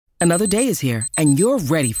Another day is here, and you're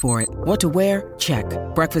ready for it. What to wear? Check.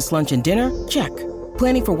 Breakfast, lunch, and dinner? Check.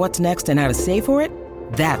 Planning for what's next and how to save for it?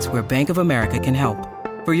 That's where Bank of America can help.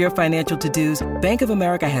 For your financial to-dos, Bank of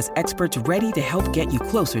America has experts ready to help get you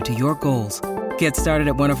closer to your goals. Get started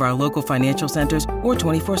at one of our local financial centers or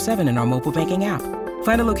 24/7 in our mobile banking app.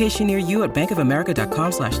 Find a location near you at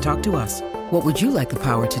bankofamerica.com/talktous. What would you like the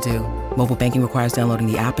power to do? Mobile banking requires downloading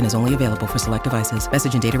the app and is only available for select devices.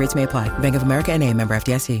 Message and data rates may apply. Bank of America N.A., member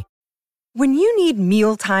FDIC. When you need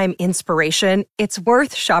mealtime inspiration, it's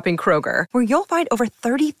worth shopping Kroger, where you'll find over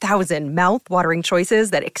 30,000 mouth-watering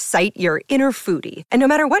choices that excite your inner foodie. And no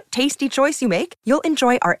matter what tasty choice you make, you'll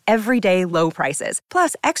enjoy our everyday low prices,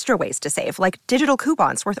 plus extra ways to save, like digital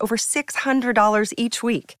coupons worth over $600 each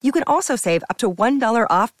week. You can also save up to $1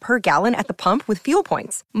 off per gallon at the pump with fuel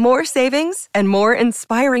points. More savings and more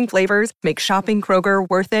inspiring flavors make shopping Kroger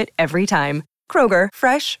worth it every time. Kroger,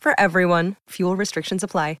 fresh for everyone. Fuel restrictions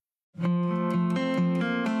apply.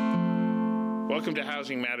 Welcome to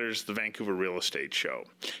Housing Matters, the Vancouver Real Estate Show.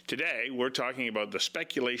 Today, we're talking about the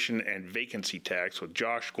speculation and vacancy tax with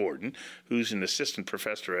Josh Gordon, who's an assistant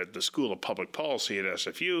professor at the School of Public Policy at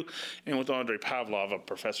SFU, and with Andrei Pavlov, a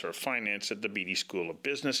professor of finance at the Beatty School of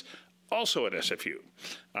Business, also at SFU.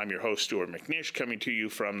 I'm your host, Stuart McNish, coming to you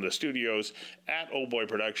from the studios at Old Boy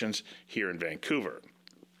Productions here in Vancouver.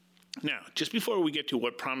 Now, just before we get to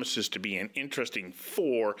what promises to be an interesting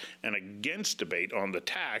for and against debate on the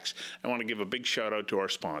tax, I want to give a big shout out to our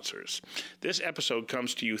sponsors. This episode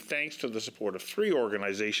comes to you thanks to the support of 3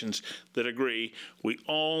 organizations that agree we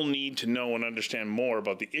all need to know and understand more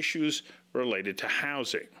about the issues related to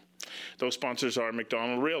housing. Those sponsors are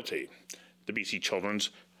McDonald Realty, the BC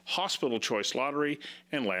Children's Hospital Choice Lottery,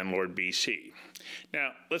 and Landlord BC.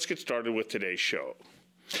 Now, let's get started with today's show.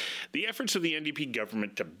 The efforts of the NDP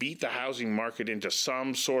government to beat the housing market into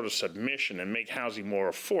some sort of submission and make housing more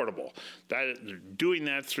affordable, doing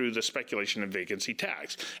that through the speculation and vacancy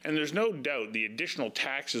tax. And there's no doubt the additional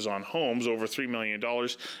taxes on homes over $3 million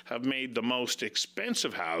have made the most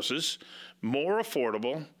expensive houses more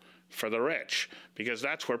affordable for the rich, because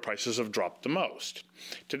that's where prices have dropped the most.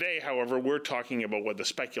 Today, however, we're talking about what the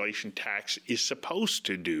speculation tax is supposed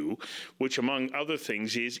to do, which, among other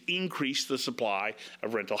things, is increase the supply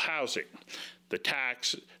of rental housing. The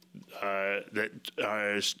tax that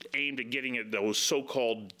is aimed at getting at those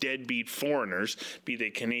so-called deadbeat foreigners, be they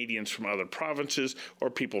Canadians from other provinces or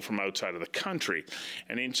people from outside of the country,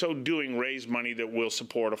 and in so doing raise money that will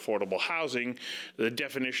support affordable housing, the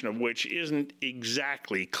definition of which isn't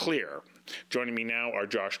exactly clear. Joining me now are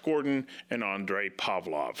Josh Gordon and Andrei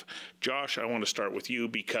Pavlov. Josh, I want to start with you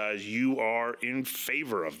because you are in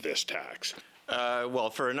favor of this tax. Well,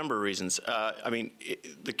 for a number of reasons.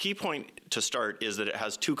 The key point to start is that it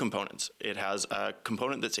has 2 components. It has a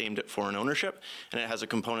component that's aimed at foreign ownership, and it has a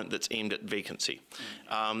component that's aimed at vacancy.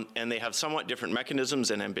 And they have somewhat different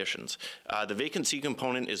mechanisms and ambitions. The vacancy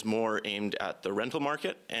component is more aimed at the rental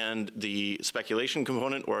market, and the speculation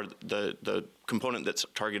component, or the component that's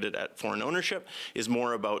targeted at foreign ownership, is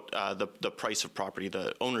more about the price of property,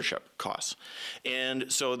 the ownership costs. And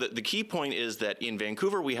so the key point is that in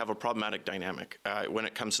Vancouver, we have a problematic dynamic when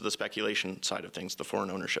it comes to the speculation side of things, the foreign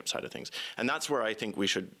ownership side of things. And that's where I think we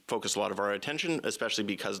should focus a lot of our attention, especially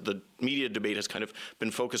because the media debate has kind of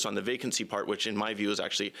been focused on the vacancy part, which in my view is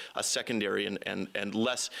actually a secondary and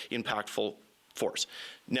less impactful force.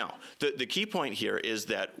 Now, the key point here is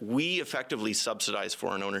that we effectively subsidize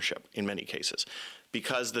foreign ownership in many cases.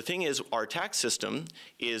 Because the thing is, our tax system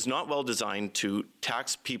is not well designed to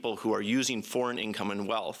tax people who are using foreign income and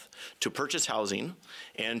wealth to purchase housing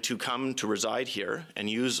and to come to reside here and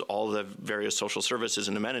use all the various social services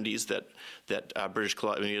and amenities that British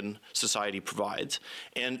Columbian society provides.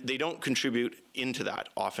 And they don't contribute into that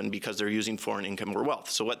often because they're using foreign income or wealth.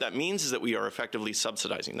 So what that means is that we are effectively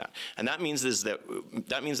subsidizing that. And that means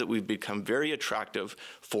that we've become very attractive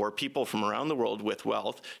for people from around the world with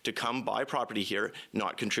wealth to come buy property here,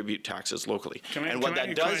 not contribute taxes locally.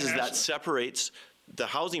 That separates the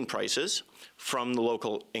housing prices from the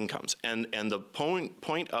local incomes. And the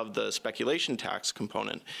point of the speculation tax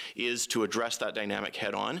component is to address that dynamic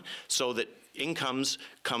head on so that incomes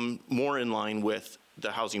come more in line with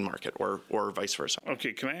the housing market or vice versa.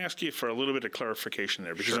 Okay, can I ask you for a little bit of clarification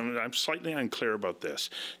there? Because sure. I'm slightly unclear about this.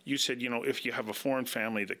 You said, if you have a foreign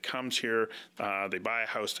family that comes here, they buy a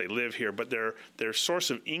house, they live here, but their source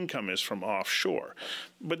of income is from offshore.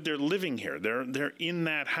 But they're living here. They're in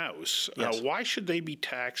that house. Yes. Why should they be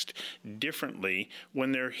taxed differently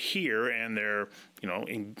when they're here and they're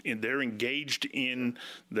they're engaged in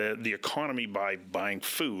the economy by buying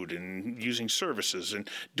food and using services and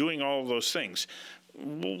doing all of those things?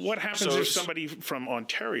 What happens if somebody from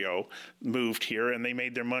Ontario moved here and they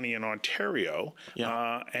made their money in Ontario,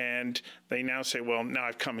 and they now say, well, now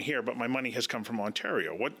I've come here, but my money has come from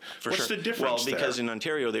Ontario. What's the difference Well, because in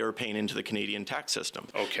Ontario, they were paying into the Canadian tax system.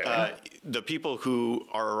 Okay. The people who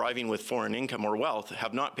are arriving with foreign income or wealth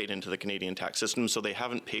have not paid into the Canadian tax system, so they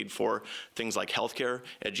haven't paid for things like healthcare,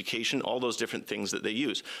 education, all those different things that they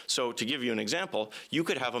use. So to give you an example, you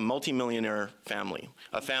could have a multimillionaire family,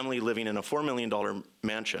 a family living in a $4 million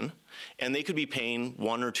mansion, and they could be paying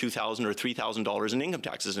 $1,000 or $2,000 or $3,000 in income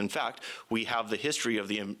taxes. In fact, we have the history of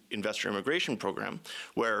the investor immigration program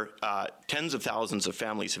where tens of thousands of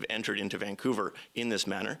families have entered into Vancouver in this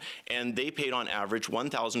manner, and they paid on average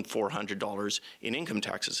 $1,400 in income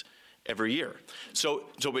taxes every year.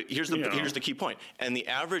 But here's the key point. And the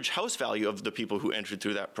average house value of the people who entered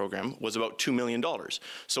through that program was about $2 million.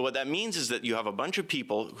 So what that means is that you have a bunch of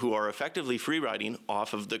people who are effectively free riding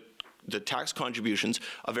off of the tax contributions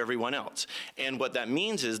of everyone else. And what that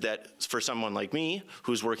means is that for someone like me,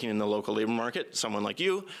 who's working in the local labor market, someone like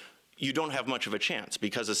you don't have much of a chance,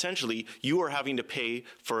 because essentially you are having to pay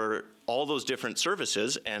for all those different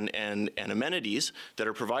services and amenities that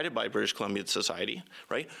are provided by British Columbia society,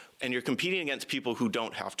 right? And you're competing against people who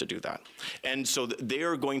don't have to do that. And so they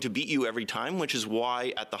are going to beat you every time, which is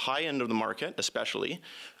why at the high end of the market, especially,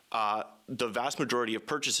 the vast majority of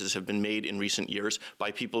purchases have been made in recent years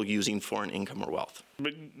by people using foreign income or wealth.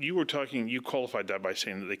 But you qualified that by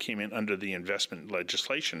saying that they came in under the investment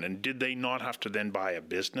legislation. And did they not have to then buy a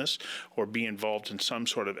business or be involved in some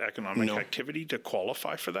sort of economic activity to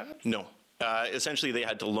qualify for that? No. Essentially, they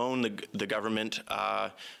had to loan the government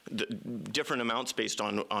different amounts based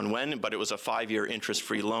on when, but it was a 5-year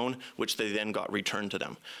interest-free loan, which they then got returned to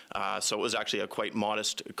them. So it was actually a quite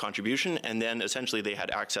modest contribution, and then essentially they had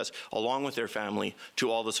access, along with their family, to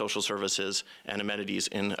all the social services and amenities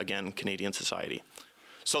in, again, Canadian society.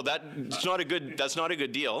 So that's not a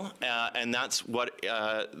good deal, and that's what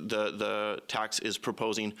the tax is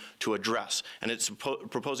proposing to address, and it's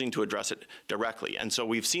proposing to address it directly. And so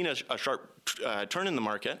we've seen a sharp turn in the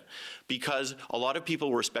market because a lot of people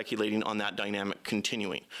were speculating on that dynamic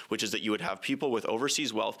continuing, which is that you would have people with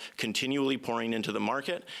overseas wealth continually pouring into the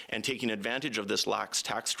market and taking advantage of this lax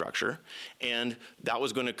tax structure, and that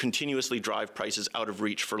was going to continuously drive prices out of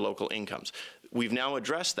reach for local incomes. We've now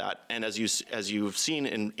addressed that, and as you've seen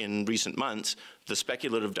in recent months, the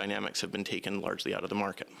speculative dynamics have been taken largely out of the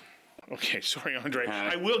market. Okay, sorry, Andre.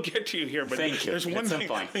 I will get to you here, but there's one thing.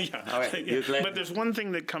 But there's one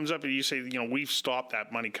thing that comes up, and you say, we've stopped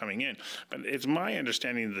that money coming in. But it's my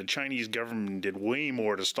understanding that the Chinese government did way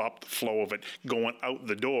more to stop the flow of it going out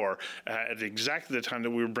the door at exactly the time that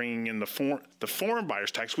we were bringing in the foreign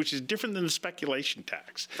buyers tax, which is different than the speculation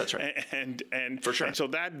tax. That's right. And for sure. And so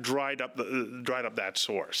that dried up that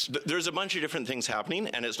source. There's a bunch of different things happening,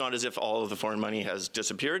 and it's not as if all of the foreign money has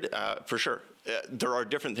disappeared. For sure. There are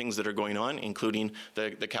different things that are going on, including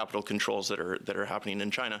the capital controls that are happening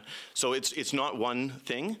in China. So it's not one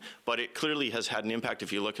thing, but it clearly has had an impact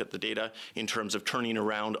if you look at the data in terms of turning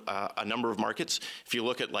around a number of markets. If you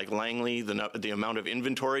look at like Langley, the amount of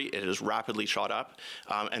inventory, it has rapidly shot up,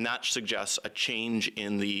 and that suggests a change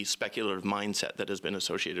in the speculative mindset that has been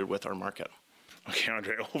associated with our market. Okay,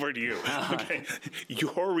 Andre, over to you. Okay,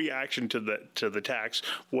 your reaction to the tax,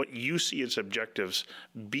 what you see its objectives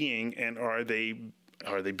being, and are they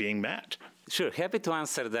being met? Sure, happy to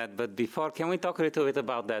answer that. But before, can we talk a little bit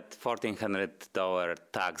about that $1,400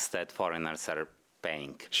 tax that foreigners are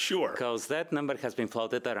paying? Sure. Because that number has been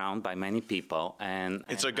floated around by many people, and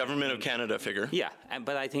it's a Government of Canada figure. Yeah,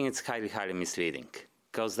 but I think it's highly, highly misleading.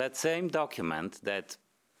 Because that same document that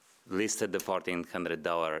listed the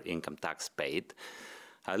 $1,400 income tax paid,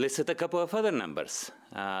 listed a couple of other numbers.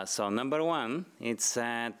 So number one, it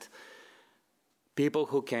said people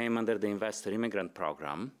who came under the investor immigrant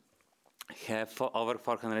program have over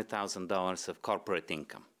 $400,000 of corporate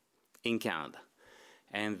income in Canada.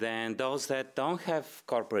 And then those that don't have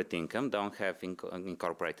corporate income, don't have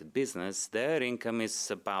incorporated business, their income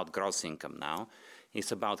is about gross income now.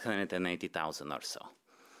 It's about $180,000 or so.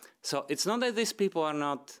 So it's not that these people are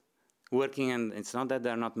not working, and it's not that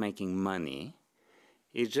they're not making money.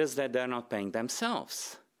 It's just that they're not paying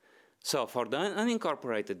themselves. So for the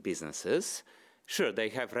unincorporated businesses, sure, they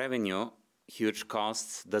have revenue, huge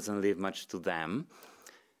costs, doesn't leave much to them.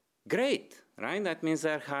 Great, right? That means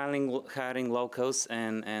they're hiring locals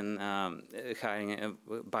and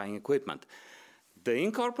buying equipment. The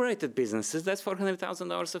incorporated businesses, that's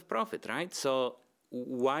 $400,000 of profit, right? So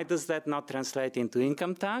why does that not translate into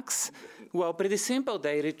income tax? Well, pretty simple.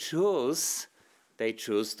 They choose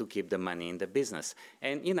to keep the money in the business.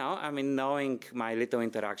 And, knowing my little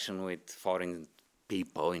interaction with foreign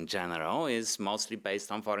people in general is mostly based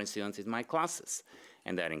on foreign students in my classes.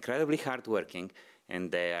 And they're incredibly hardworking, and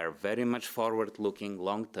they are very much forward-looking,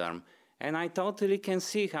 long-term. And I totally can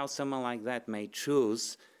see how someone like that may choose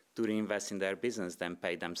to reinvest in their business than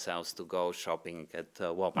pay themselves to go shopping at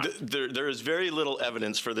Walmart. There is very little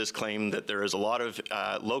evidence for this claim that there is a lot of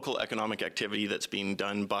local economic activity that's being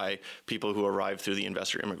done by people who arrive through the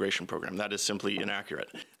investor immigration program. That is simply inaccurate.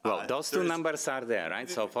 Well, those two numbers are there, right?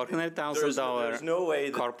 So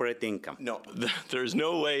 $400,000 corporate income. No, there's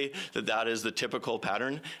no way that is the typical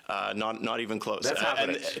pattern. Not even close. That's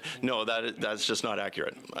average. No, that's just not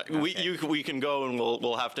accurate. Okay. We can go and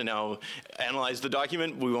we'll have to now analyze the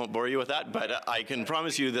document. We won't bore you with that, but I can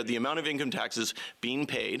promise you that the amount of income taxes being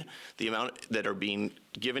paid, the amount that are being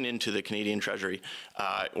given into the Canadian Treasury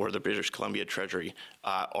or the British Columbia Treasury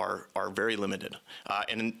are very limited.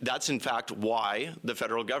 And that's in fact why the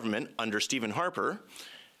federal government under Stephen Harper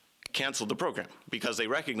canceled the program, because they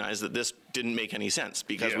recognized that this didn't make any sense,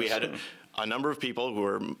 because we had a number of people who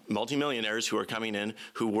were multimillionaires who are coming in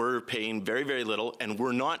who were paying very, very little and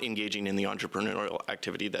were not engaging in the entrepreneurial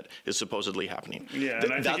activity that is supposedly happening. Yeah,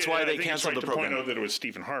 that's why they canceled the program. To point out that it was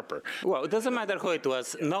Stephen Harper. Well, it doesn't matter who it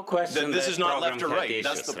was. No question. This is not left or right.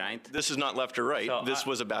 Issues, right. This is not left or right. So, this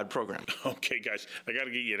was a bad program. Okay, guys, I got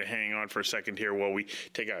to get you to hang on for a second here while we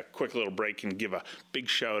take a quick little break and give a big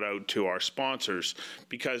shout out to our sponsors,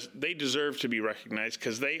 because they deserve to be recognized,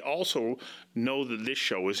 because they also know that this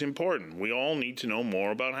show is important. We all need to know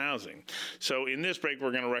more about housing. So in this break,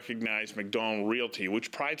 we're going to recognize McDonald Realty,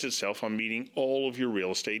 which prides itself on meeting all of your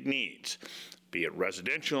real estate needs, be it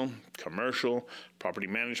residential, commercial, property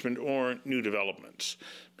management, or new developments.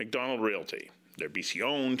 McDonald Realty. They're BC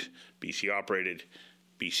owned, BC operated,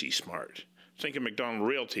 BC smart. Think of McDonald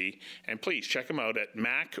Realty, and please check them out at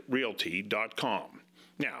macrealty.com.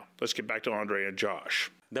 Now, let's get back to Andre and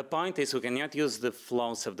Josh. The point is, we cannot use the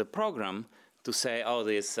flaws of the program to say, oh,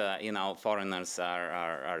 these foreigners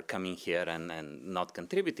are coming here and not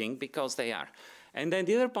contributing, because they are. And then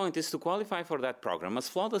the other point is, to qualify for that program, as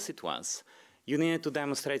flawed as it was, you needed to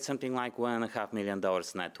demonstrate something like $1.5 million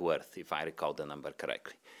net worth, if I recall the number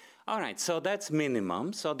correctly. All right, so that's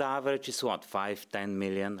minimum. So the average is what, 5-10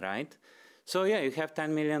 million, right? So yeah, you have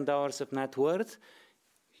 $10 million of net worth.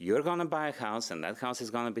 You're going to buy a house, and that house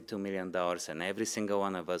is going to be $2 million, and every single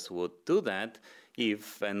one of us would do that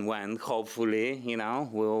if and when, hopefully,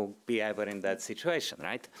 we'll be ever in that situation,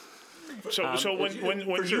 right? So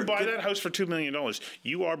when you buy that house for $2 million,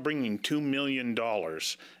 you are bringing $2 million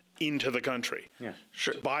into the country. Yeah,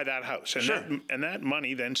 sure. Buy that house, and that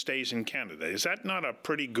money then stays in Canada. Is that not a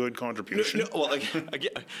pretty good contribution? No, well,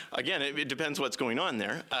 again, it depends what's going on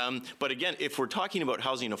there. But again, if we're talking about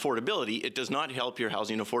housing affordability, it does not help your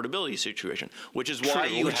housing affordability situation, which is why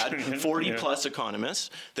you had 40-plus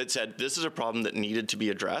economists that said this is a problem that needed to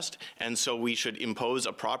be addressed, and so we should impose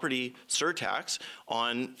a property surtax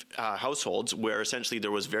on households where essentially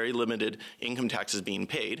there was very limited income taxes being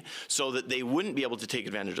paid, so that they wouldn't be able to take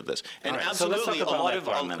advantage of this. And right, absolutely, so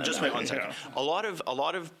just wait 1 second. A lot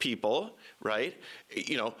of people, right?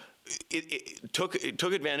 It took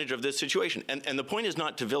advantage of this situation. And the point is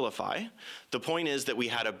not to vilify. The point is that we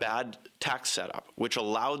had a bad tax setup, which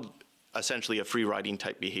allowed essentially a free riding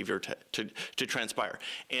type behavior to transpire.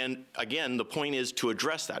 And again, the point is to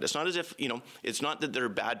address that. It's not as if, it's not that they're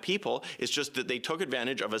bad people. It's just that they took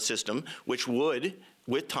advantage of a system which would,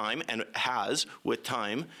 with time, and has with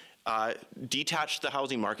time, detached the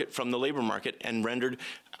housing market from the labor market and rendered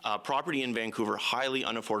property in Vancouver highly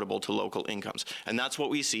unaffordable to local incomes. And that's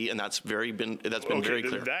what we see, and that's very very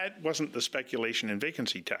clear. That wasn't the speculation and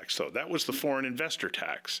vacancy tax, though. That was the foreign investor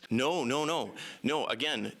tax. No.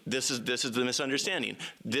 Again, this is the misunderstanding.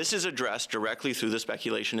 This is addressed directly through the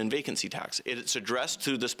speculation and vacancy tax. It's addressed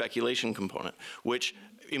through the speculation component, which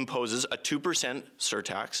imposes a 2%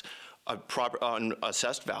 surtax on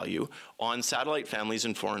assessed value on satellite families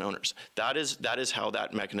and foreign owners. That is how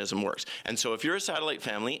that mechanism works. And so if you're a satellite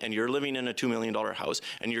family and you're living in a $2 million house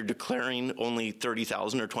and you're declaring only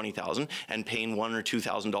 $30,000 or $20,000 and paying $1,000 or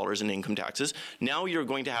 $2,000 in income taxes, now you're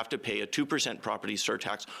going to have to pay a 2% property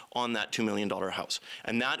surtax on that $2 million house.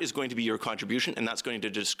 And that is going to be your contribution, and that's going to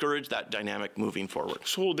discourage that dynamic moving forward.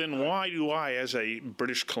 So then why do I, as a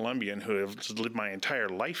British Columbian who has lived my entire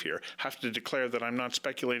life here, have to declare that I'm not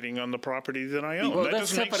speculating on the property that I own? Well, that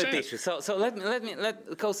that's doesn't make separate sense. issue. So let me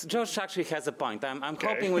because Josh actually has a point. I'm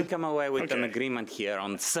hoping we come away with an agreement here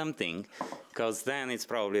on something, because then it's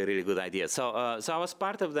probably a really good idea. So I was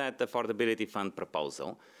part of that affordability fund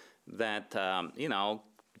proposal that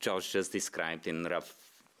Josh just described in rough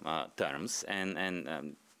terms,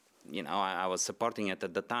 and I was supporting it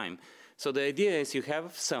at the time. So the idea is you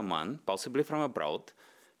have someone, possibly from abroad,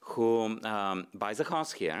 who buys a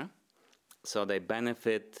house here, so they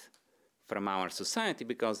benefit from our society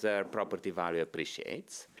because their property value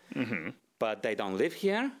appreciates. Mm-hmm. But they don't live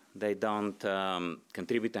here, they don't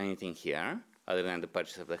contribute anything here other than the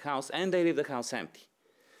purchase of the house, and they leave the house empty.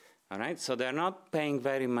 All right, so they're not paying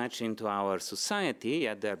very much into our society,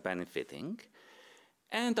 yet they're benefiting.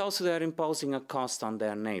 And also they're imposing a cost on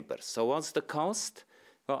their neighbors. So what's the cost?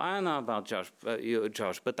 Well, I don't know about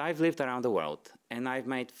Josh, but I've lived around the world, and I've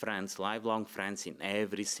made friends, lifelong friends in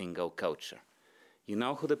every single culture. You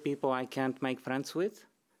know who the people I can't make friends with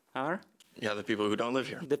are? Yeah, the people who don't live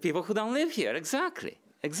here. The people who don't live here, exactly.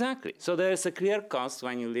 So there's a clear cost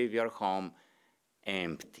when you leave your home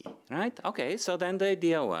empty, right? Okay, so then the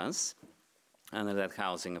idea was, under that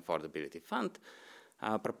Housing Affordability Fund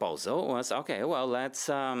proposal was, okay, well, let's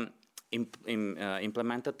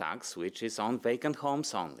implement a tax which is on vacant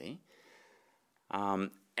homes only.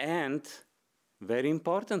 And very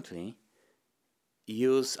importantly,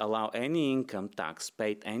 allow any income tax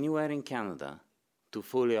paid anywhere in Canada to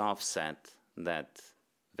fully offset that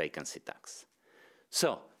vacancy tax.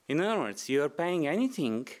 So, in other words, you're paying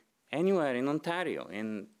anything anywhere in Ontario,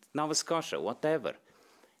 in Nova Scotia, whatever,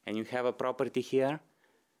 and you have a property here,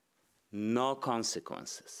 no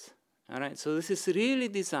consequences. All right, so this is really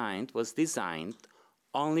was designed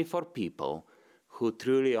only for people who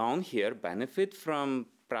truly own here, benefit from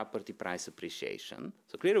property price appreciation.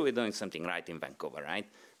 So clearly we're doing something right in Vancouver, right?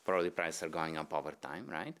 Property prices are going up over time,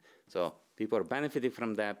 right? So people are benefiting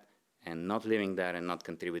from that and not living there and not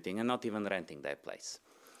contributing and not even renting their place.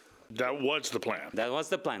 That was the plan. That was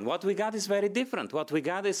the plan. What we got is very different. What we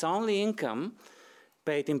got is only income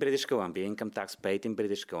paid in British Columbia, income tax paid in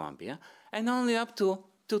British Columbia, and only up to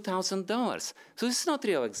 $2,000. So this is not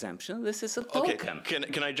real exemption. This is a token. Okay.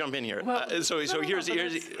 Can I jump in here? Well, here's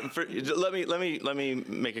let me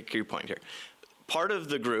make a key point here. Part of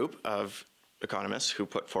the group of economists who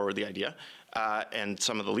put forward the idea, and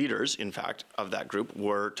some of the leaders, in fact, of that group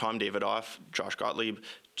were Tom Davidoff, Josh Gottlieb,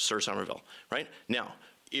 Sir Somerville. Right now,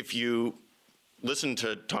 if you listen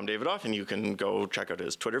to Tom Davidoff, and you can go check out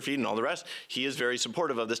his Twitter feed and all the rest, he is very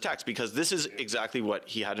supportive of this tax because this is exactly what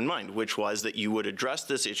he had in mind, which was that you would address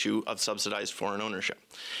this issue of subsidized foreign ownership.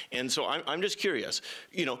 And so I'm just curious,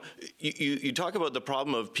 you talk about the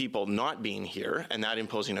problem of people not being here and that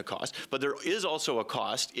imposing a cost, but there is also a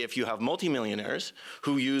cost if you have multimillionaires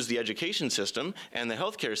who use the education system and the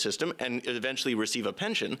healthcare system and eventually receive a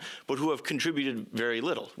pension, but who have contributed very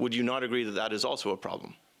little. Would you not agree that that is also a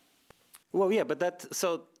problem? Well, yeah,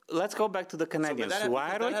 so let's go back to the Canadians.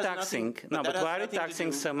 Why are we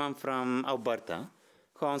taxing someone from Alberta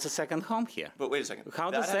who owns a second home here? But wait a second. How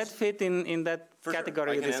does that fit in that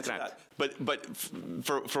category you described? But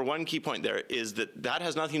for one key point there is that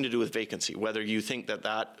has nothing to do with vacancy, whether you think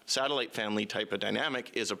that satellite family type of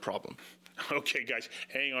dynamic is a problem. Okay, guys,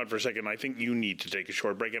 hang on for a second. I think you need to take a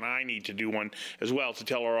short break, and I need to do one as well to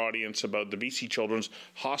tell our audience about the BC Children's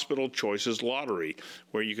Hospital Choices Lottery,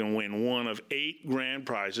 where you can win one of 8 grand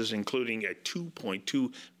prizes, including a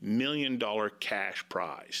 $2.2 million cash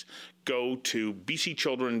prize. Go to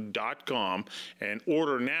bcchildren.com and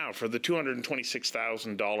order now for the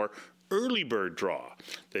 $226,000 early bird draw.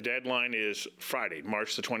 The deadline is Friday,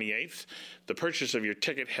 March the 28th. The purchase of your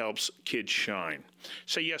ticket helps kids shine.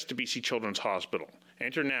 Say yes to BC Children's Hospital.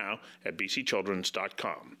 Enter now at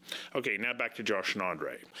bcchildrens.com. Okay, now back to Josh and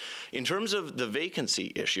Andre. In terms of the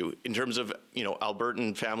vacancy issue, in terms of,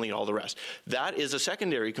 Albertan family and all the rest, that is a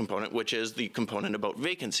secondary component, which is the component about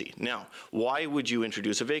vacancy. Now, why would you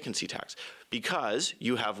introduce a vacancy tax? Because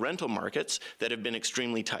you have rental markets that have been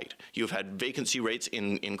extremely tight. You've had vacancy rates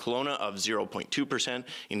in Kelowna of 0.2%,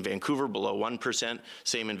 in Vancouver below 1%,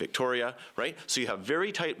 same in Victoria, right? So you have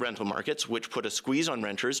very tight rental markets, which put a squeeze on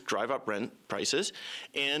renters, drive up rent prices,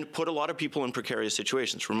 and put a lot of people in precarious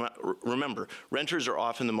situations. Remember, renters are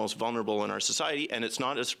often the most vulnerable in our society, and it's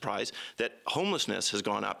not a surprise that homelessness has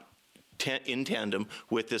gone up in tandem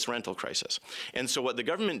with this rental crisis. And so what the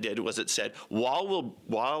government did was it said, while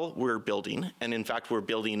we're building, and in fact we're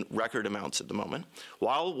building record amounts at the moment,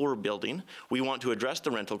 while we're building, we want to address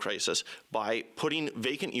the rental crisis by putting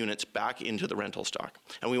vacant units back into the rental stock.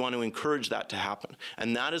 And we want to encourage that to happen.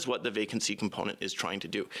 And that is what the vacancy component is trying to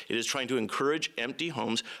do. It is trying to encourage empty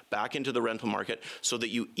homes back into the rental market so that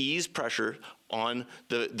you ease pressure on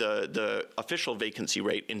the official vacancy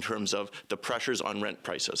rate in terms of the pressures on rent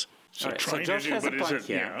prices. So Josh has a point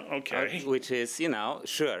here, which is,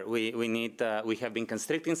 sure, we have been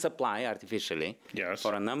constricting supply artificially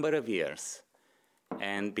for a number of years.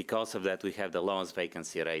 And because of that, we have the lowest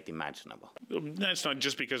vacancy rate imaginable. That's not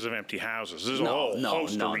just because of empty houses. There's a whole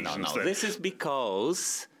host of reasons. This is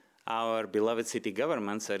because our beloved city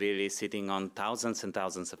governments are really sitting on thousands and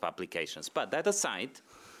thousands of applications. But that aside,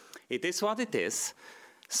 it is what it is.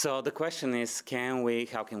 So the question is,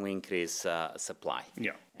 how can we increase supply?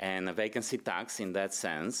 Yeah. And a vacancy tax, in that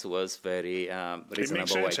sense, was very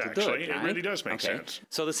reasonable way to do it. Right? It really does make sense.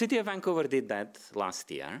 So the city of Vancouver did that last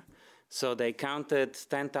year. So they counted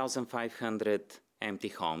 10,500 empty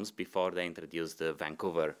homes before they introduced the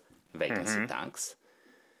Vancouver vacancy tax.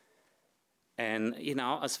 And,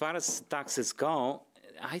 as far as taxes go,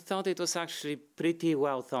 I thought it was actually pretty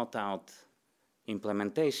well thought out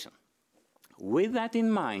implementation. With that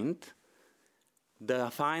in mind,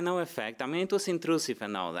 the final effect, it was intrusive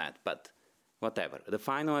and all that, but whatever. The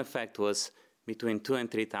final effect was between 2,000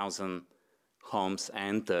 and 3,000 homes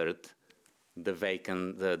entered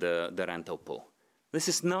the rental pool. This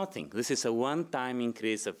is nothing. This is a one-time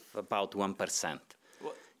increase of about 1%.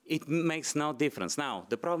 It makes no difference. Now,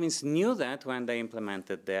 the province knew that when they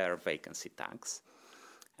implemented their vacancy tax.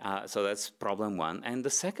 So that's problem one. And the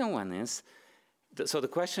second one is, so the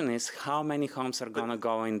question is, how many homes are going to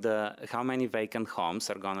go how many vacant homes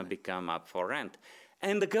are going to become up for rent?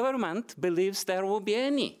 And the government believes there will be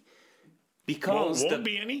any. Because won't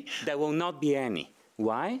be any? There will not be any.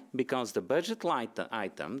 Why? Because the budget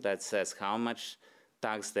item that says how much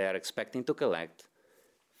tax they are expecting to collect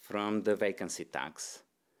from the vacancy tax,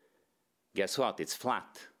 guess what? It's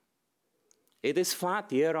flat. It is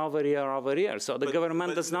flat year over year over year. So the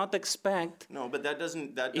government does not expect. No, but that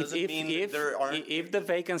doesn't mean that there aren't. If the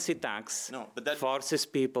vacancy tax forces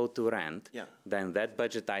people to rent, then that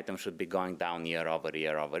budget item should be going down year over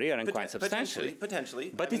year over year, and quite substantially.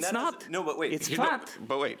 Potentially. But it's not. No, but wait. It's flat.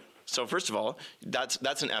 But wait. So first of all,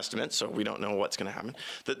 that's an estimate, so we don't know what's going to happen.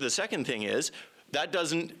 The second thing is that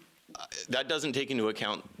doesn't take into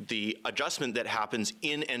account the adjustment that happens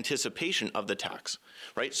in anticipation of the tax,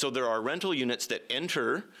 right? So there are rental units that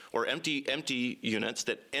enter, or empty units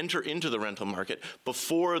that enter into the rental market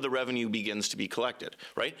before the revenue begins to be collected,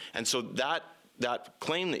 right? And so that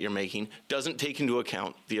claim that you're making doesn't take into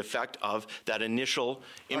account the effect of that initial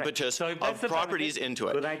impetus of properties into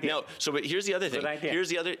it. Good idea. Now, but here's the other thing. Here's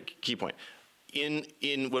the other key point.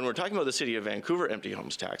 When we're talking about the City of Vancouver empty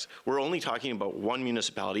homes tax, we're only talking about one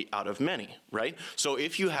municipality out of many, right? So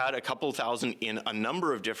if you had a couple thousand in a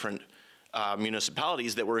number of different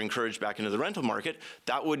municipalities that were encouraged back into the rental market,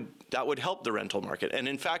 that would help the rental market. And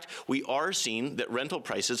in fact, we are seeing that rental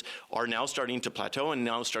prices are now starting to plateau and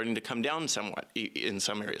now starting to come down somewhat in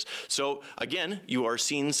some areas. So again, you are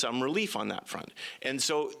seeing some relief on that front. And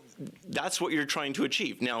so that's what you're trying to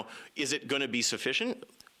achieve. Now, is it going to be sufficient?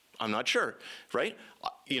 I'm not sure, right?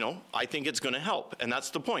 I think it's going to help. And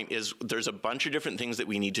that's the point, is there's a bunch of different things that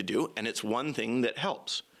we need to do, and it's one thing that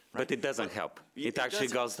helps. Right? But it doesn't help. It actually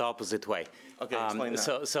goes the opposite way. Okay, explain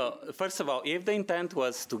that. So first of all, if the intent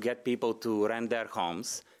was to get people to rent their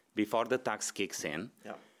homes before the tax kicks in,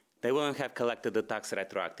 they wouldn't have collected the tax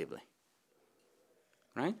retroactively,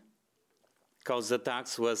 right? Because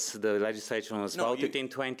the legislation was voted in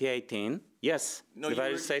 2018. Yes, the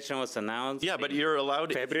legislation was announced. Yeah, but you're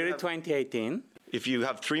allowed February 2018. If you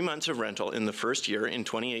have 3 months of rental in the first year in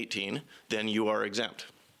 2018, then you are exempt.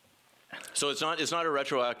 So it's not a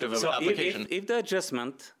retroactive application. If the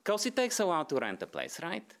adjustment, because it takes a while to rent a place,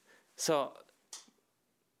 right? So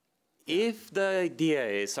if the idea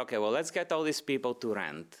is, okay, well, let's get all these people to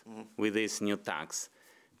rent with this new tax,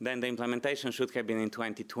 then the implementation should have been in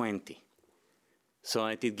 2020. So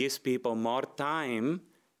it gives people more time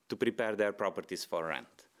to prepare their properties for rent.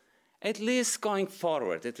 At least going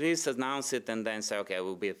forward, at least announce it and then say, okay, it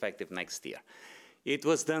will be effective next year. It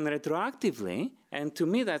was done retroactively, and to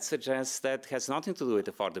me that suggests that has nothing to do with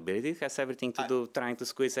affordability. It has everything to do trying to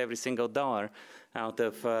squeeze every single dollar out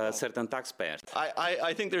of certain taxpayers.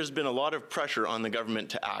 I think there's been a lot of pressure on the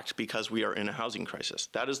government to act because we are in a housing crisis.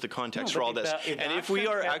 That is the context for all this. And if we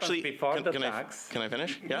are actually, can I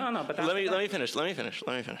finish? Yeah. No. But let me finish.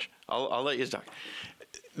 I'll let you talk.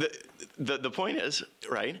 The point is,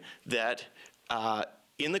 right, that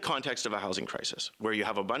in the context of a housing crisis, where you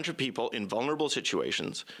have a bunch of people in vulnerable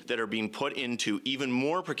situations that are being put into even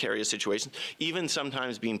more precarious situations, even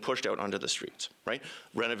sometimes being pushed out onto the streets, right?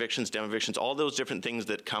 Rent evictions, dem evictions, all those different things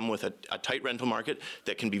that come with a tight rental market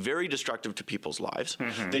that can be very destructive to people's lives,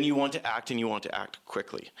 then you want to act, and you want to act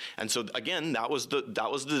quickly. And so again, that was the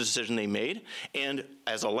decision they made. And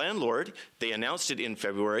as a landlord, they announced it in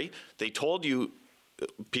February. They told you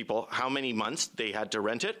people how many months they had to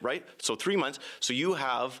rent it, right? So 3 months. So you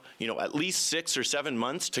have, at least 6 or 7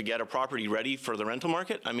 months to get a property ready for the rental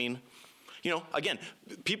market. I mean, Again,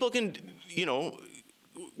 people can,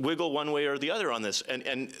 wiggle one way or the other on this,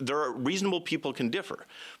 and there are reasonable people can differ.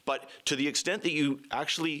 But to the extent that you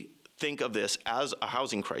actually think of this as a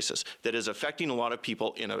housing crisis that is affecting a lot of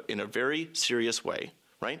people in a very serious way,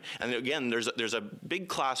 right? And again, there's a big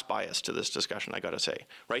class bias to this discussion, I got to say,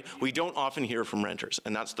 right? We don't often hear from renters,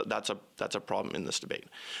 and that's a problem in this debate.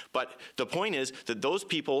 But the point is that those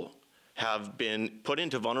people have been put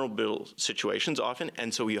into vulnerable situations often,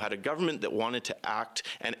 and so you had a government that wanted to act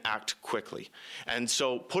and act quickly. And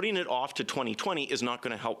so putting it off to 2020 is not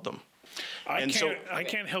going to help them. I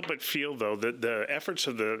can't help but feel, though, that the efforts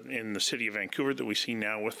in the city of Vancouver that we see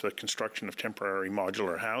now with the construction of temporary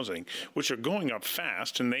modular housing, which are going up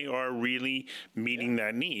fast, and they are really meeting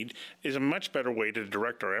that need, is a much better way to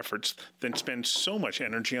direct our efforts than spend so much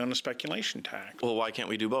energy on a speculation tax. Well, why can't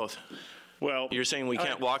we do both? Well, you're saying we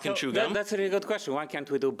can't walk and chew gum? That's a really good question. Why can't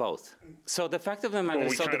we do both? So the fact of the matter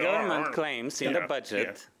is, the government claims in the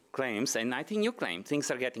budget, claims, and I think you claim, things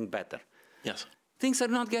are getting better. Yes. Things are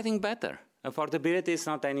not getting better. Affordability is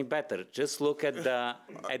not any better. Just look at the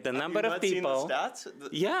number of people. Have you not seen the stats?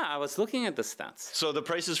 Yeah, I was looking at the stats. So the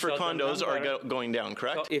prices for condos are going down,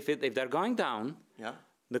 correct? So if they're going down,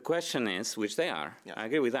 the question is, which they are, I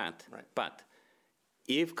agree with that, but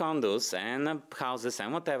if condos and houses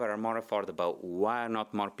and whatever are more affordable, why are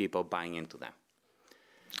not more people buying into them?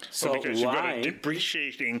 So because you've got a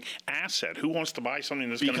depreciating asset. Who wants to buy something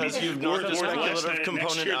that's going to be because you've knocked the speculative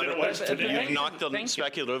component out of you've knocked the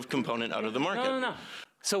speculative component out of the market. No.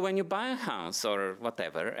 So when you buy a house or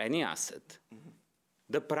whatever, any asset,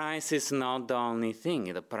 the price is not the only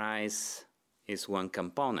thing. The price is one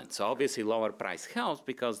component. So obviously lower price helps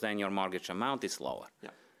because then your mortgage amount is lower. Yeah.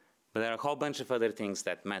 But there are a whole bunch of other things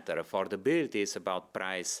that matter. Affordability is about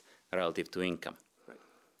price relative to income. Right.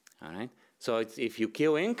 All right? So if you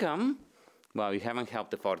kill income, well, you haven't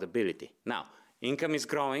helped affordability. Now, income is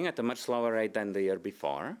growing at a much slower rate than the year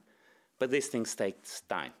before, but these things take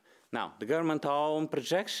time. Now, the government's own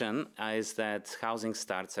projection is that housing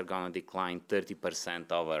starts are going to decline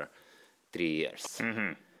 30% over 3 years.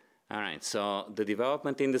 Mm-hmm. All right, so the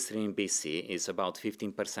development industry in BC is about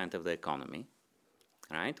 15% of the economy.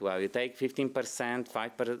 Right? Well, you take 15%,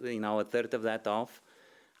 a third of that off.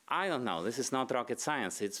 I don't know. This is not rocket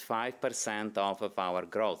science. It's 5% off of our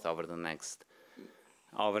growth over the next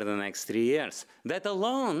 3 years. That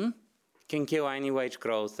alone can kill any wage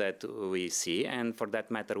growth that we see, and for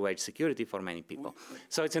that matter, wage security for many people.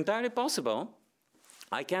 So it's entirely possible.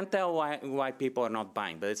 I can't tell why people are not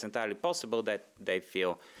buying, but it's entirely possible that they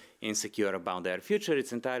feel insecure about their future.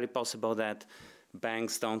 It's entirely possible that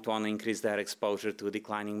banks don't want to increase their exposure to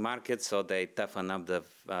declining markets, so they toughen up the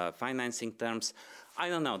financing terms. I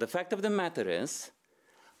don't know. The fact of the matter is,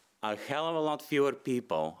 a hell of a lot fewer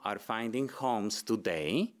people are finding homes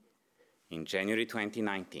today, in January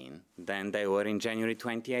 2019, than they were in January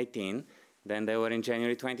 2018, than they were in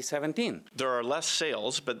January 2017. There are less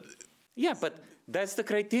sales, but... Yeah, but that's the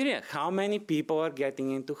criteria. How many people are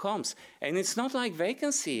getting into homes? And it's not like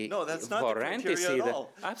vacancy for rent is either. At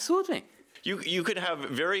all. Absolutely. You could have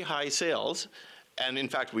very high sales, and in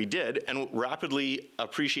fact we did, and rapidly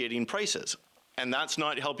appreciating prices. And that's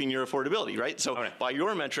not helping your affordability, right? So by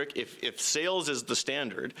your metric, if sales is the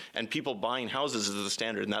standard and people buying houses is the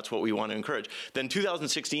standard, and that's what we want to encourage, then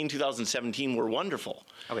 2016, 2017 were wonderful.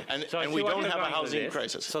 Okay. And we don't have a housing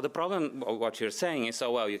crisis. So the problem, what you're saying is,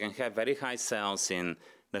 you can have very high sales in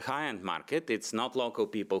the high-end market. It's not local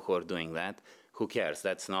people who are doing that. Who cares?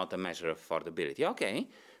 That's not a measure of affordability. Okay.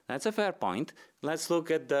 That's a fair point. Let's look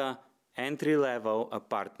at the entry-level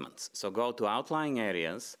apartments. So go to outlying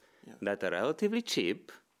areas that are relatively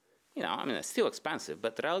cheap. It's still expensive,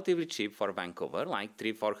 but relatively cheap for Vancouver, like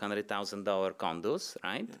 $300,000-$400,000 condos,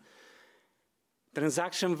 right? Yeah.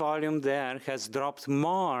 Transaction volume there has dropped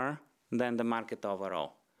more than the market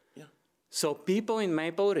overall. Yeah. So people in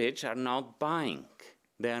Maple Ridge are not buying.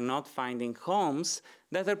 They are not finding homes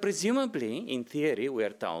that are presumably, in theory, we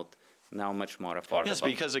are told, now much more affordable. Yes,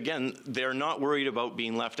 because again, they're not worried about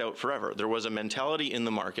being left out forever. There was a mentality in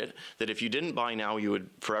the market that if you didn't buy now, you would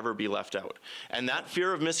forever be left out. And that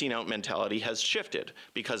fear of missing out mentality has shifted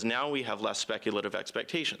because now we have less speculative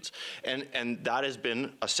expectations. And that has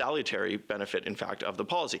been a salutary benefit, in fact, of the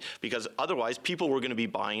policy, because otherwise people were going to be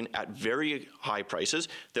buying at very high prices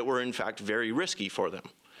that were, in fact, very risky for them.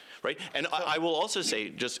 Right? And I will also say,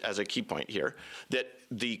 just as a key point here, that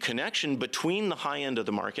the connection between the high end of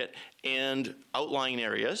the market and outlying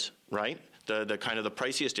areas, right, the kind of the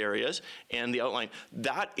priciest areas, and the outline.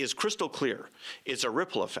 That is crystal clear. It's a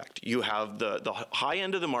ripple effect. You have the high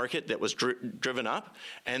end of the market that was driven up,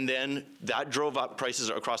 and then that drove up prices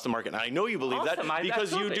across the market. And I know you believe that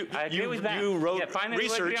because you wrote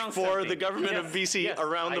research for the government of BC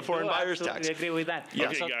around the foreign buyers tax. I agree with that.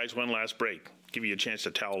 Okay, guys, one last break. Give you a chance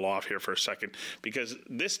to towel off here for a second, because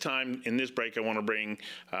this time in this break I want to bring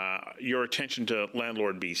your attention to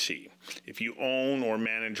Landlord BC. If you own or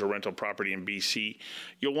manage a rental property in BC,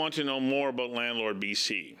 you'll want to know more about Landlord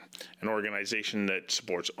BC, an organization that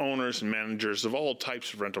supports owners and managers of all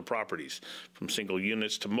types of rental properties, from single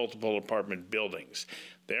units to multiple apartment buildings.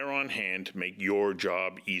 They're on hand to make your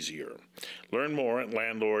job easier. Learn more at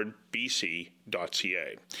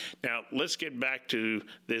landlordbc.ca. Now, let's get back to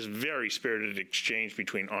this very spirited exchange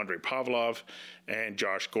between Andrei Pavlov and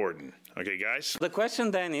Josh Gordon. Okay, guys? The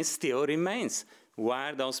question then still remains,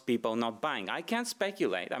 why are those people not buying? I can't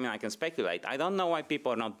speculate. I mean, I can speculate. I don't know why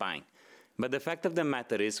people are not buying. But the fact of the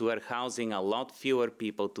matter is we're housing a lot fewer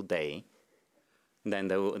people today than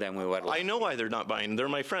we were. I know why they're not buying. They're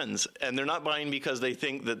my friends. And they're not buying because they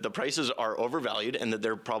think that the prices are overvalued and that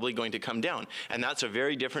they're probably going to come down. And that's a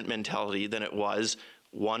very different mentality than it was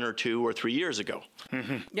 1 or 2 or 3 years ago.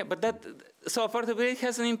 Mm-hmm. Yeah, but so affordability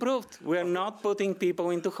hasn't improved. We're not putting people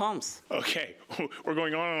into homes. Okay, we're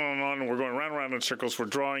going on and on, and we're going round and round in circles. We're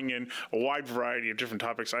drawing in a wide variety of different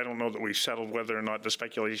topics. I don't know that we've settled whether or not the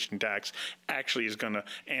speculation tax actually is going to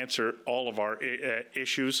answer all of our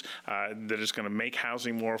issues, that is going to make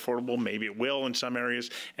housing more affordable. Maybe it will in some areas,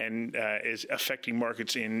 and is affecting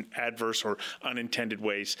markets in adverse or unintended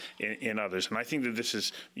ways in others. And I think that this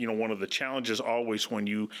is, one of the challenges always when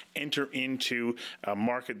you enter into a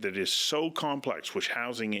market that is so complex, which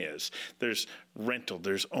housing is. There's rental,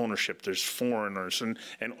 there's ownership, there's foreigners, and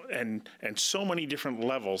so many different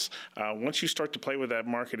levels. Once you start to play with that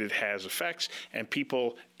market, it has effects, and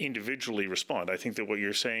people individually respond. I think that what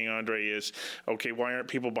you're saying, Andre, is, okay, why aren't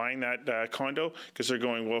people buying that condo? Because they're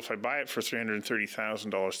going, well, if I buy it for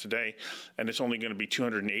 $330,000 today, and it's only going to be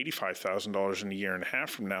 $285,000 in a year and a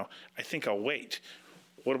half from now, I think I'll wait.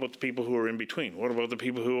 What about the people who are in between? What about the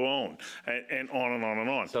people who own? And on and on and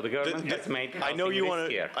on. So the government has made. I know you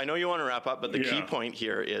want to wrap up, but the key point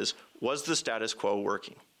here is: was the status quo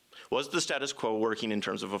working? Was the status quo working in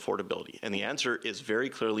terms of affordability? And the answer is very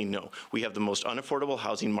clearly no. We have the most unaffordable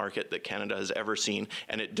housing market that Canada has ever seen,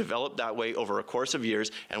 and it developed that way over a course of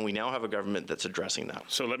years, and we now have a government that's addressing that.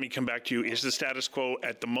 So let me come back to you. Is the status quo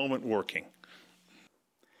at the moment working?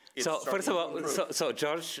 So first of all, so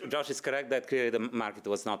Josh is correct that clearly the market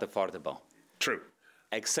was not affordable. True.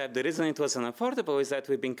 Except the reason it wasn't affordable is that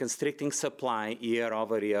we've been constricting supply year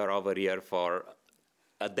over year for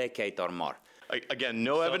a decade or more. Again,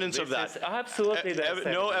 no evidence of that. Absolutely.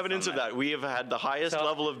 No evidence of that. We have had the highest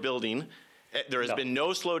level of building. There has been no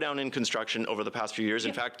slowdown in construction over the past few years.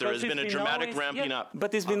 In fact, there has been a dramatic ramping up.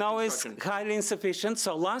 But it's been always highly insufficient.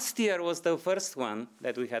 So last year was the first one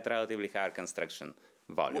that we had relatively higher construction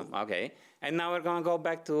volume, okay? And now we're going to go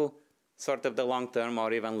back to sort of the long term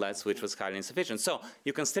or even less, which was highly insufficient. So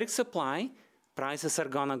you constrict supply, prices are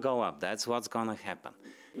going to go up. That's what's going to happen.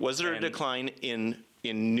 Was there a decline in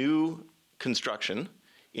new construction,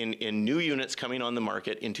 in new units coming on the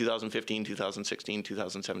market in 2015, 2016,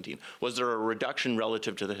 2017? Was there a reduction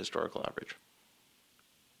relative to the historical average?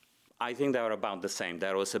 I think they were about the same.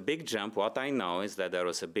 There was a big jump. What I know is that there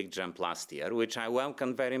was a big jump last year, which I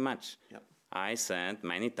welcome very much. Yep. I said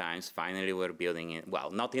many times, finally we're building it.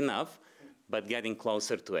 Well, not enough, but getting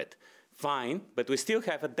closer to it. Fine, but we still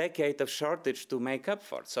have a decade of shortage to make up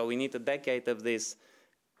for. So we need a decade of this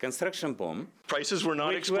construction boom. Prices were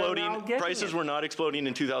not exploding. Prices were not exploding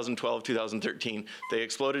in 2012, 2013. They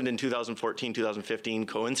exploded in 2014, 2015,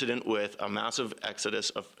 coincident with a massive exodus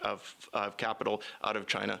of capital out of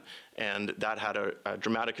China. And that had a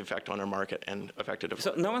dramatic effect on our market and affected it.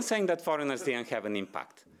 So no one's saying that foreigners didn't have an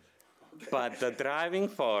impact. But the driving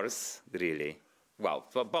force, really, well,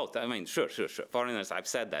 for both, I mean, sure. Foreigners, I've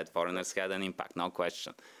said that, foreigners had an impact, no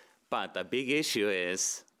question. But a big issue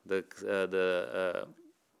is the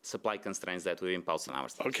supply constraints that we impose on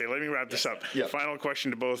ourselves. Okay, let me wrap this up. Yep. Final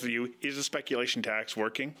question to both of you. Is the speculation tax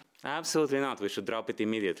working? Absolutely not. We should drop it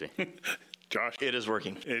immediately. Josh? It is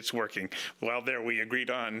working. It's working. Well, there we agreed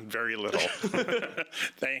on very little.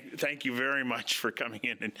 Thank you very much for coming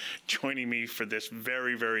in and joining me for this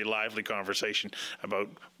very, very lively conversation about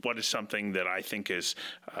what is something that I think is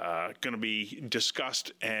going to be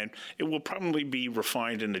discussed, and it will probably be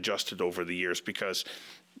refined and adjusted over the years, because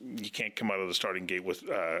you can't come out of the starting gate with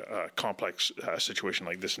a complex situation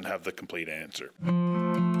like this and have the complete answer.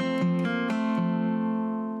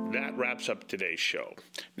 That that wraps up today's show.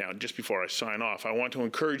 Now, just before I sign off, I want to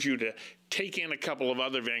encourage you to take in a couple of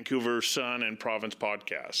other Vancouver Sun and Province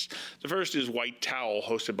podcasts. The first is White Towel,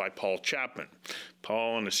 hosted by Paul Chapman.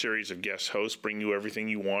 Paul and a series of guest hosts bring you everything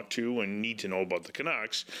you want to and need to know about the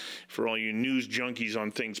Canucks. For all you news junkies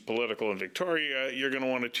on things political in Victoria, you're going to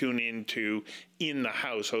want to tune in to In the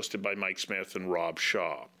House, hosted by Mike Smith and Rob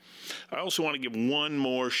Shaw. I also want to give one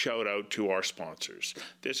more shout out to our sponsors.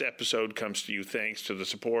 This episode comes to you thanks to the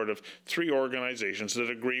support of 3 organizations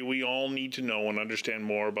that agree we all need to know and understand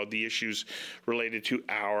more about the issues related to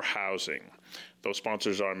our housing. Those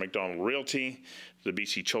sponsors are McDonald Realty, the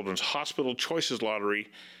BC Children's Hospital Choices Lottery,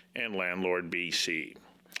 and Landlord BC.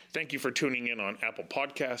 Thank you for tuning in on Apple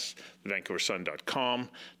Podcasts, thevancouversun.com,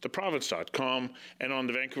 theprovince.com, and on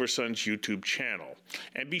the Vancouver Sun's YouTube channel.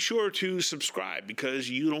 And be sure to subscribe because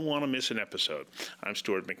you don't want to miss an episode. I'm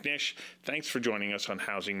Stuart McNish. Thanks for joining us on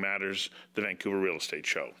Housing Matters, the Vancouver Real Estate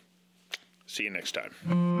Show. See you next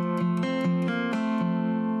time.